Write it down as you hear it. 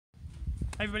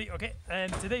Hi everybody, okay,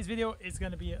 today's video is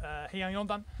going to be Heian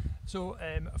Yondan. So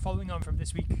following on from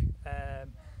this week,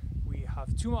 we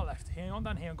have two more left. Heian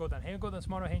Yondan, Heian Godan. Heian Godan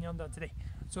tomorrow, Heian Yondan today.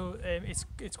 So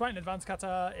it's quite an advanced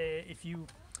kata. If you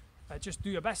just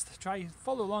do your best, try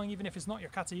follow along, even if it's not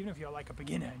your kata, even if you're like a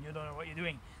beginner and you don't know what you're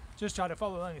doing. Just try to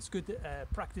follow along. It's good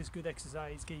practice, good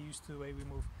exercise, get used to the way we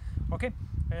move. Okay,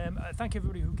 thank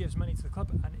everybody who gives money to the club,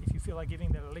 and if you feel like giving,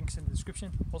 there are links in the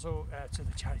description, also to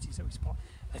the charities that we support.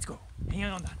 Let's go.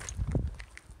 Heian Yondan.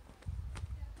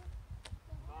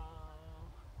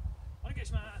 お願い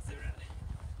します。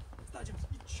スタジオ1、2、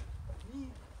3、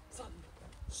4、5、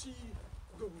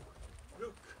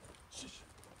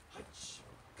6、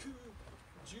7、8、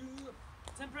9、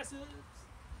10、10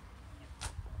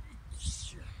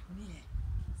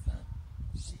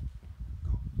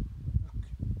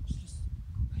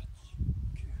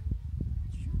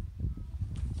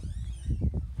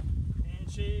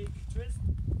 shake, twist,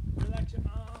 relax your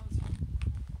arms.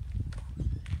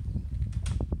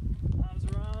 Arms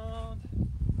around,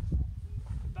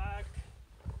 back,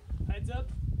 heads up,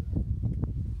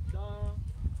 down,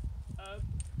 up,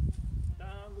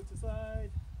 down, look to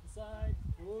side,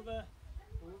 over,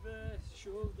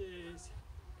 shoulders,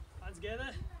 hands together,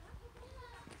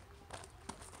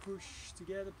 push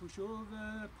together, push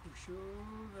over,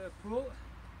 pull,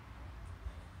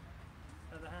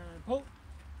 other hand, pull,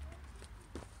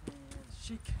 and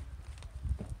shake,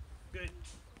 good.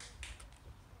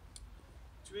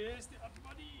 Twist the upper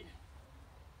body,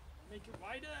 make it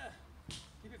wider,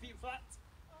 keep your feet flat.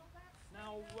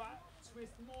 Now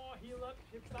twist more, heel up,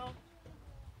 hips down.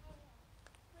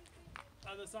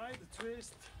 Other side, the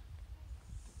twist,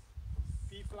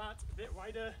 feet flat, a bit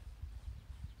wider,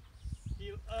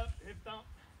 heel up, hip down.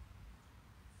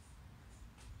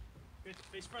 Good,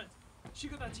 face front.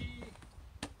 Shikodachi,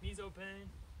 knees open,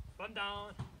 bun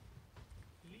down,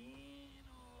 lean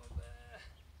over,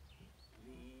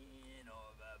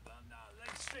 bum down,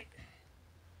 legs straight.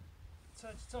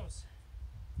 Touch toes.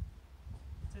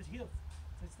 Touch heel.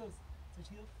 Touch toes. Touch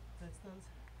heel. Touch toes.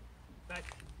 Back.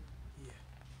 Here.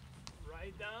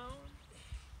 Right down.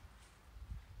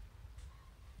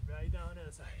 Right down to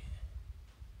the side.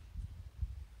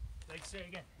 Legs straight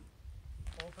again.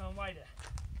 Open wider.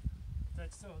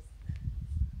 Touch toes.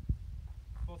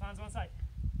 Both hands one side.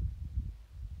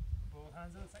 Both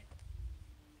hands on the side.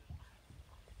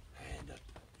 Hand up.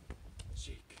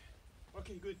 Shake.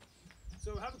 Okay, good.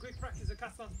 So have a quick practice of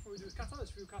kata stance before we do this kata. There's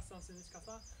a few kata stance in this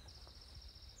kata.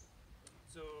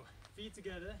 So feet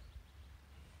together,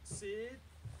 sit,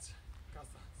 kata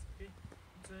stance. Okay.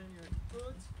 Turn your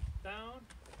foot down,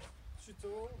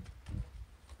 shuto,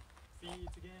 feet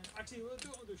again. Actually, we'll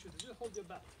don't do shuto. Just hold your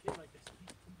back. Okay, like this.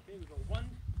 Okay, we go one,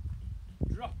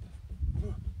 drop, and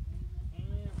one.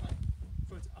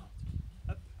 Foot out,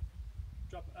 up,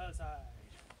 drop, other side.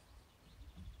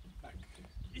 Back,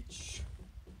 itch,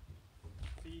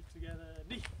 feet together,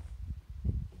 knee,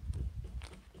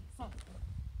 sun,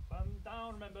 bum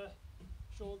down, remember,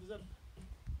 shoulders up,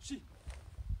 shi,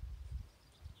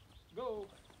 go,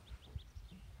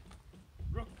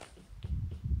 rook,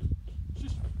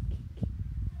 shish,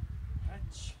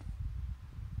 hatch,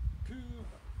 ku,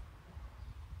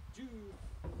 ju,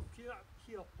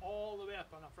 heel all the way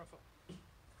up on our front foot,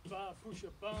 push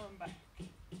your bum back,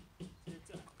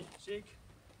 sit up, shake.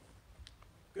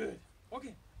 Good.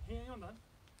 Okay. Heian Yondan.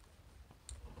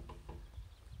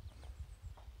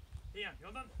 Heian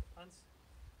Yondan. Hands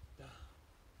down.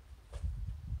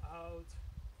 Out.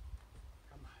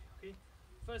 Come high. Okay.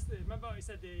 First, remember I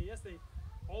said yesterday,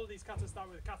 all these katas start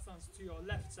with a cat stance to your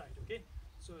left side. Okay.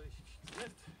 So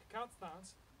left cat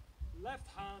stance, left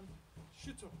hand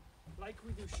shuto. Like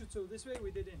we do shuto this way,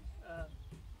 we did in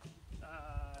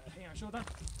Heian Shodan.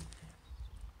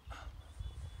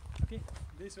 Okay.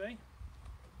 This way.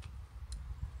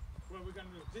 What we're going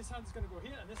to do, this hand's going to go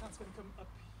here and this hand's going to come up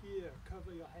here,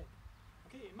 cover your head.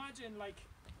 Okay, imagine like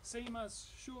same as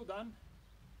Shodan.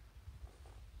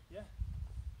 Yeah,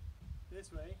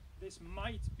 this way. This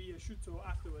might be a shuto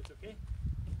afterwards, okay?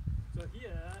 So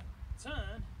here,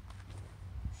 turn,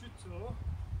 shuto,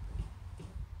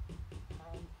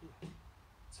 and here.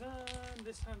 Turn,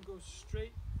 this hand goes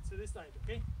straight to this side,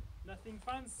 okay? Nothing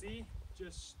fancy,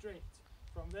 just straight.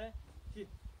 From there, here,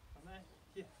 from there,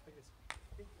 here, like this.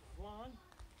 Okay, one,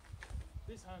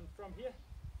 this hand from here,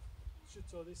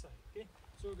 shuto this side, okay?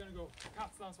 So we're gonna go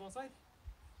cat stance one side,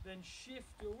 then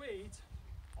shift your weight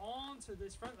onto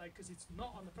this front leg, because it's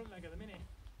not on the front leg at the minute,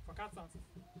 for cat stance,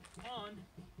 on,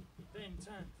 then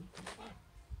turn,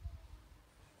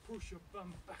 push your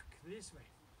bum back this way,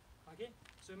 okay?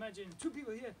 So imagine two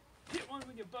people here, hit one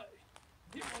with your butt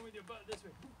this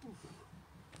way,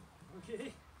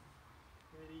 okay?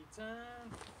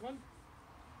 turn, one,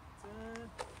 turn,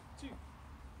 two.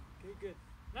 Okay, good.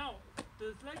 Now,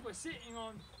 the leg we're sitting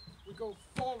on, we go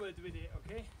forward with it,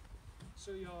 okay?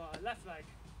 So your left leg,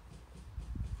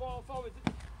 fall forward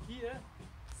here,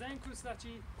 Zenku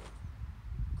Stachi,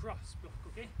 cross block,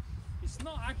 okay? It's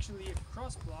not actually a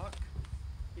cross block,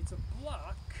 it's a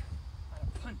block and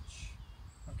a punch,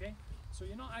 okay? So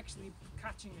you're not actually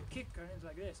catching a kick or anything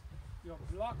like this. You're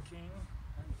blocking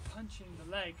and punching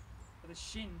the leg with a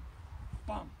shin,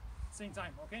 bam, same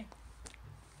time, okay?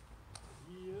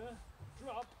 Here,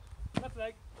 drop, left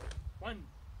leg, one,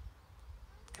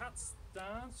 cat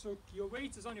stance, so your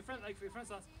weight is on your front leg for your front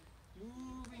stance,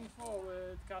 moving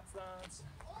forward, cat stance,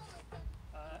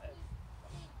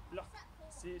 block,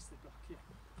 seriously block, here.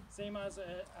 Same as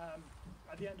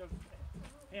at the end of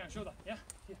hand and shoulder, yeah,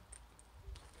 here.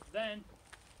 Then,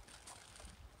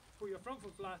 put your front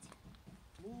foot flat,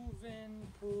 move in,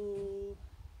 pull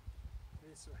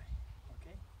this way,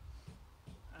 okay?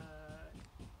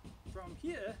 From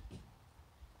here,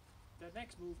 the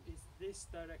next move is this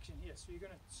direction here. So you're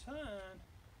gonna turn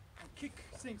and kick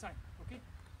same time, okay?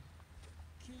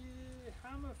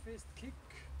 Hammer fist kick,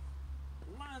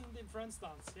 land in front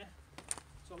stance, yeah?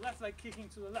 So left leg kicking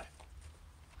to the left.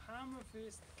 Hammer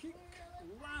fist kick,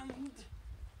 land,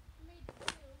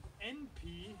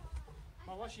 NP,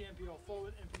 Mawashi NP or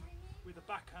forward NP with the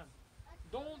back hand.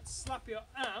 Don't slap your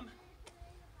arm.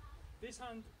 This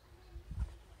hand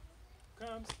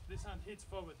comes, this hand hits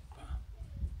forward.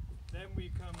 Then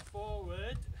we come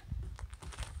forward,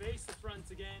 face the front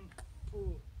again,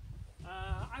 pull.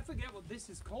 I forget what this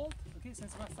is called, okay,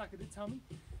 since Masaka did tell me,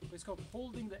 but it's called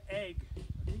holding the egg,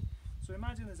 okay? So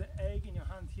imagine there's an egg in your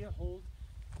hand here, hold.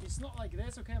 It's not like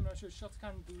this, okay, I'm not sure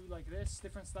Shotkan do like this,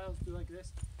 different styles do like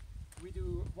this. We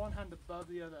do one hand above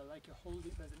the other, like you're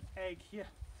holding, there's an egg here,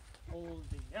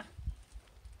 holding, yeah?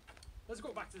 Let's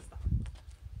go back to the start.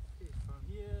 Okay, from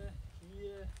here,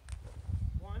 here,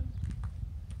 1,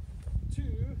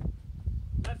 2,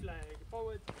 left leg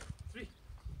forward, 3,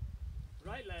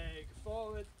 right leg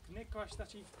forward, Nekwash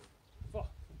Tachi, 4,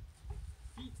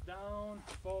 feet down,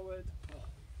 forward, 4,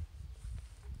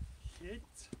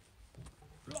 hit,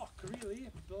 block really,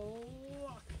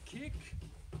 block, kick,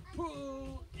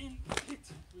 pull, in,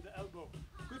 hit with the elbow.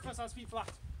 Good first hands, feet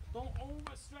flat. Don't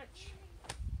overstretch,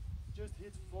 just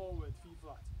hit forward, feet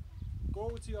flat. Go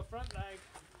to your front leg,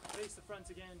 face the front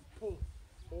again, pull,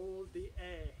 hold the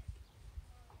egg.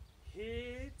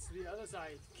 Hit the other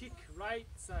side, kick right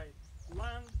side,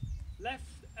 land,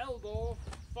 left elbow,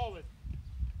 forward.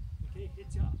 Okay,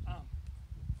 hit your arm.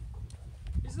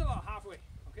 This is about halfway,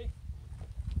 okay?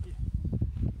 Here.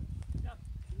 Yeah.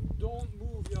 Don't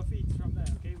move your feet from there,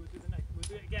 okay? We'll do the next, we'll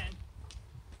do it again.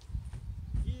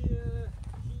 Here,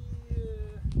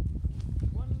 here,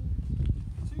 1,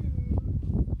 2,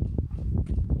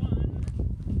 1,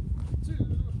 2,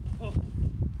 pull.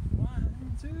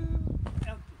 1, 2,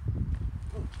 empty.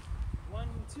 Pull. 1,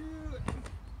 2,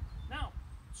 empty. Now,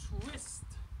 twist.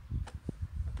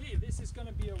 Okay, this is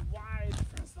gonna be a wide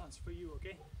front stance for you,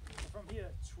 okay? From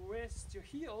here, twist your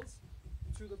heels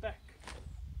to the back,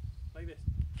 like this.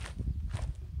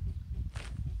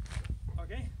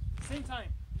 Okay, same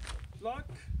time, block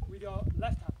with your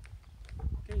left hand.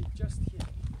 Okay, just here,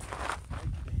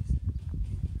 like this.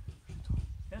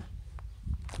 Yeah,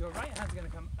 your right hand's gonna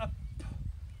come up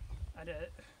and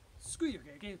squeeze,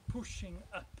 okay, pushing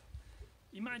up.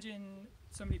 Imagine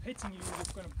somebody hitting you,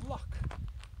 you're gonna block.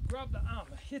 Grab the arm,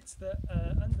 hit the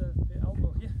under the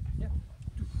elbow here, yeah.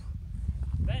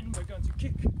 Then we're going to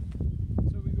kick.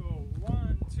 So we go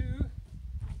 1, 2,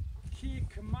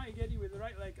 kick, Maigeri with the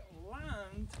right leg,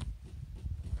 land,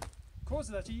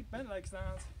 Kozudachi, bent leg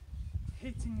stance,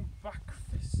 hitting back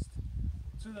fist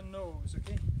to the nose,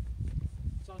 okay?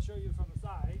 So I'll show you from the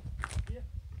side, here,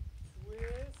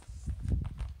 twist,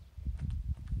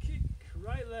 kick,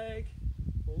 right leg,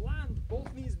 land,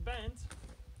 both knees bent,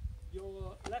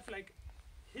 your left leg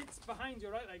hits behind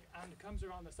your right leg and comes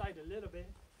around the side a little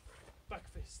bit, back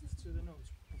fist to the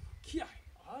nose. Kiai,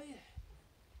 oh yeah.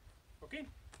 Okay?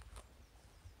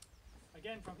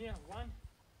 Again from here, 1,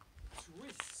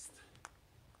 twist,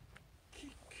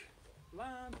 kick,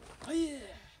 land, oh yeah.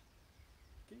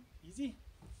 Okay, easy.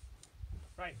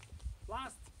 Right,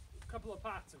 last couple of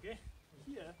parts, okay?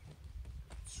 Here,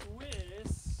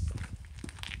 twist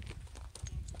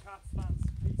into cat stance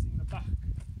facing the back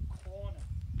corner.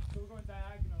 So we're going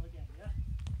diagonal again, yeah?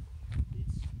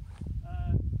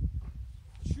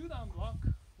 It's shoot down block,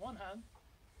 one hand,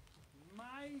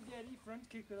 Maigeri front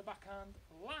kick with the back hand,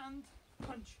 land,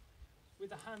 punch with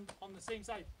the hand on the same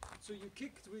side. So you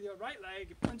kicked with your right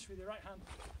leg, punch with your right hand,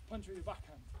 punch with your back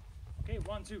hand. Okay,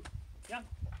 1, 2. Yeah?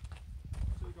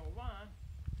 So we go one,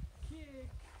 kick,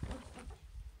 punch, punch.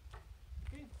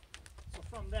 Okay? So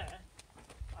from there,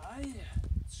 I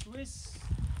twist,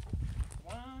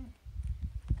 one,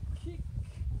 kick,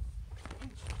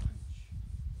 punch, punch.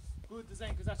 Good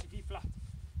design because that's your feet flat.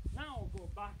 Now go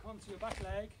back onto your back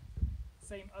leg,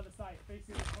 same other side,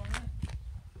 facing the corner.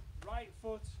 Right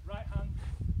foot, right hand,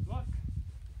 block,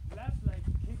 left leg,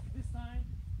 kick this time,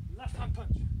 left hand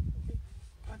punch. Okay,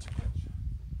 punch, punch.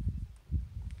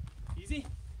 Easy.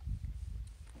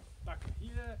 Back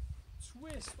here,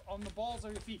 twist on the balls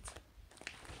of your feet.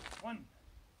 1,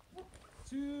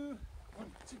 2,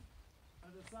 1, 2.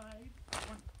 Other side,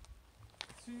 1,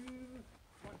 2,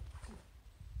 1, 2.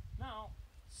 Now,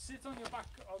 sit on your back,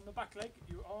 on the back leg,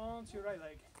 you're onto your right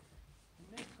leg.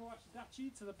 Neko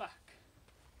dachi to the back.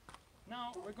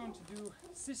 Now we're going to do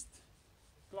assist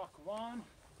block 1,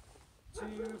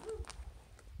 2,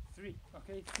 3.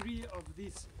 Okay, 3 of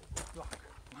these block.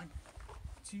 1,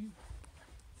 2,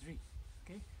 3.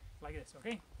 Okay, like this.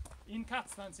 Okay, in cat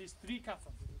stances, 3 cat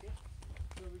stances. Okay,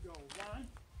 so we go 1,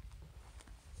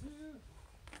 2,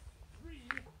 3.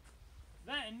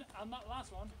 Then on that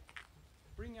last one,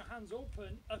 bring your hands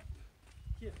open up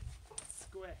here,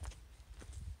 square.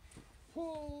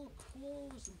 Pull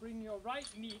close and bring your right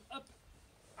knee up.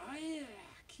 Aye,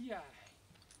 kia.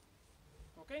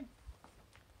 Okay,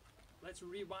 let's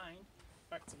rewind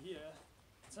back to here.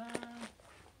 Turn,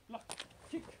 block,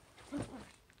 kick, punch, punch.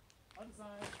 Other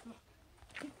side, block,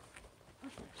 kick,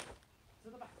 punch, punch. To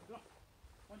the back, block.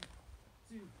 1,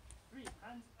 2, 3.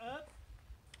 Hands up.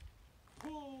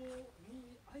 Pull,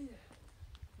 knee, aye.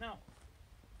 Now,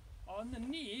 on the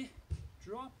knee,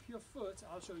 drop your foot.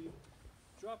 I'll show you.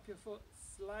 Drop your foot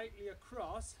slightly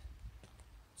across,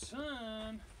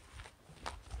 turn,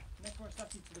 neko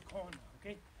stachi to the corner,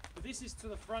 okay? But this is to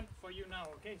the front for you now,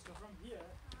 okay? So from here,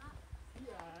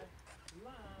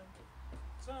 land,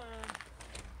 turn,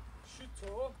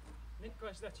 shuto,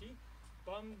 neko stachi,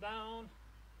 bum down,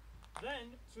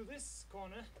 then to this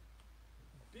corner,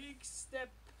 big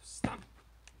step, stamp.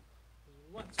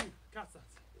 1, 2, cat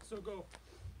stance. So go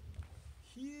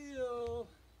heel,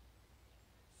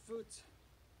 foot,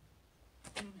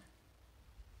 in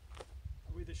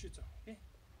with the shuto, okay?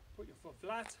 Put your foot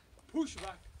flat, push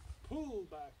back, pull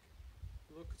back,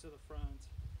 look to the front,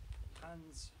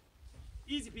 hands,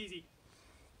 easy peasy.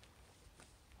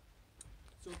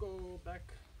 So go back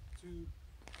to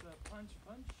the punch,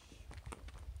 punch.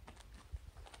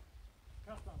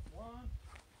 Cast down, 1,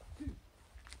 2,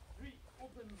 3,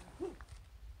 open, pull.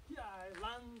 Here I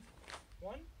land,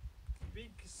 1,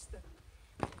 big step,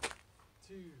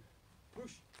 2,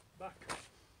 push, back,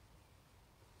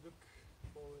 look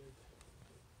forward.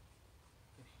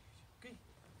 Okay,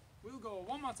 we'll go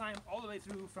one more time all the way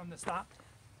through from the start.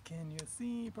 Can you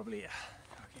see properly?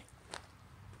 Okay,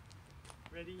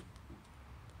 ready?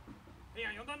 Hey,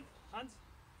 you're done. Hands.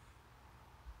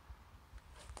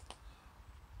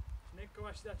 Neko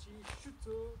ashidachi,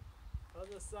 shuto.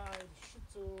 Other side,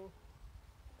 shuto.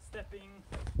 Stepping.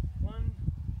 1.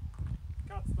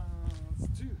 Cat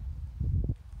stance. 2.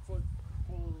 Foot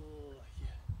pull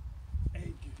here.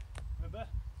 Egg. Remember?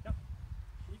 Yep.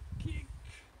 Kick.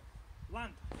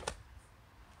 Land.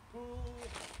 Pull.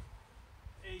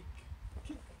 Egg.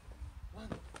 Kick. 1.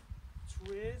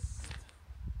 Twist.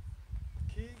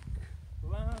 Kick.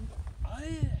 Land.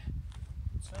 Aye.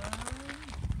 Turn.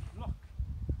 Block.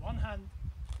 One hand.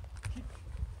 Kick.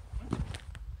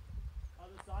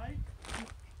 Other side. Kick.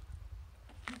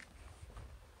 Kick.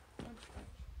 Punch,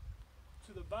 punch.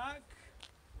 To the back.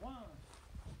 1,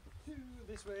 2,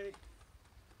 this way.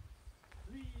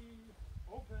 3,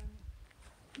 open.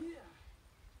 Here.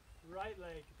 Right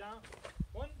leg down.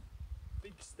 1,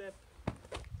 big step.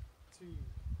 2,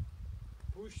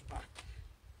 push back.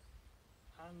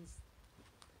 Hands,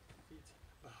 feet,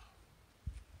 bow.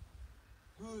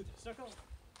 Good. Circle.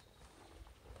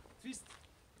 Twist.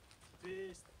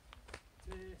 Twist.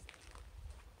 Twist.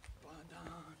 One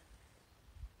down.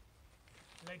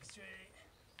 Leg straight.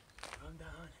 Come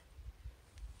down.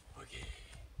 Okay.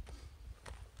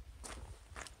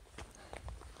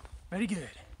 Very good.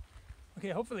 Okay,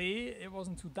 hopefully it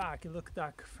wasn't too dark. It looked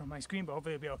dark from my screen, but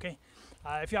hopefully it'll be okay.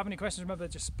 If you have any questions, remember,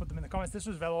 just put them in the comments. This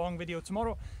was a very long video.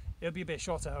 Tomorrow it'll be a bit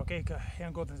shorter, okay?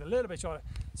 Here Gordon's a little bit shorter.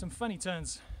 Some funny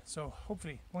turns, so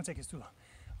hopefully it won't take us too long.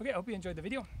 Okay, I hope you enjoyed the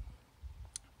video.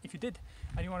 If you did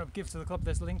and you want to give to the club,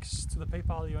 there's links to the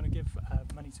PayPal. You want to give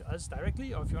money to us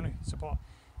directly, or if you want to support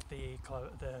the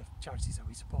charities that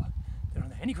we support, they're on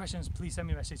there. Any questions, please send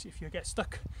me a message. If you get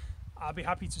stuck, I'll be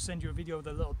happy to send you a video of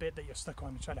the little bit that you're stuck on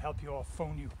and try to help you or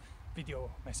phone you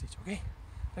video message, okay?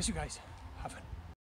 Bless you guys. Have fun.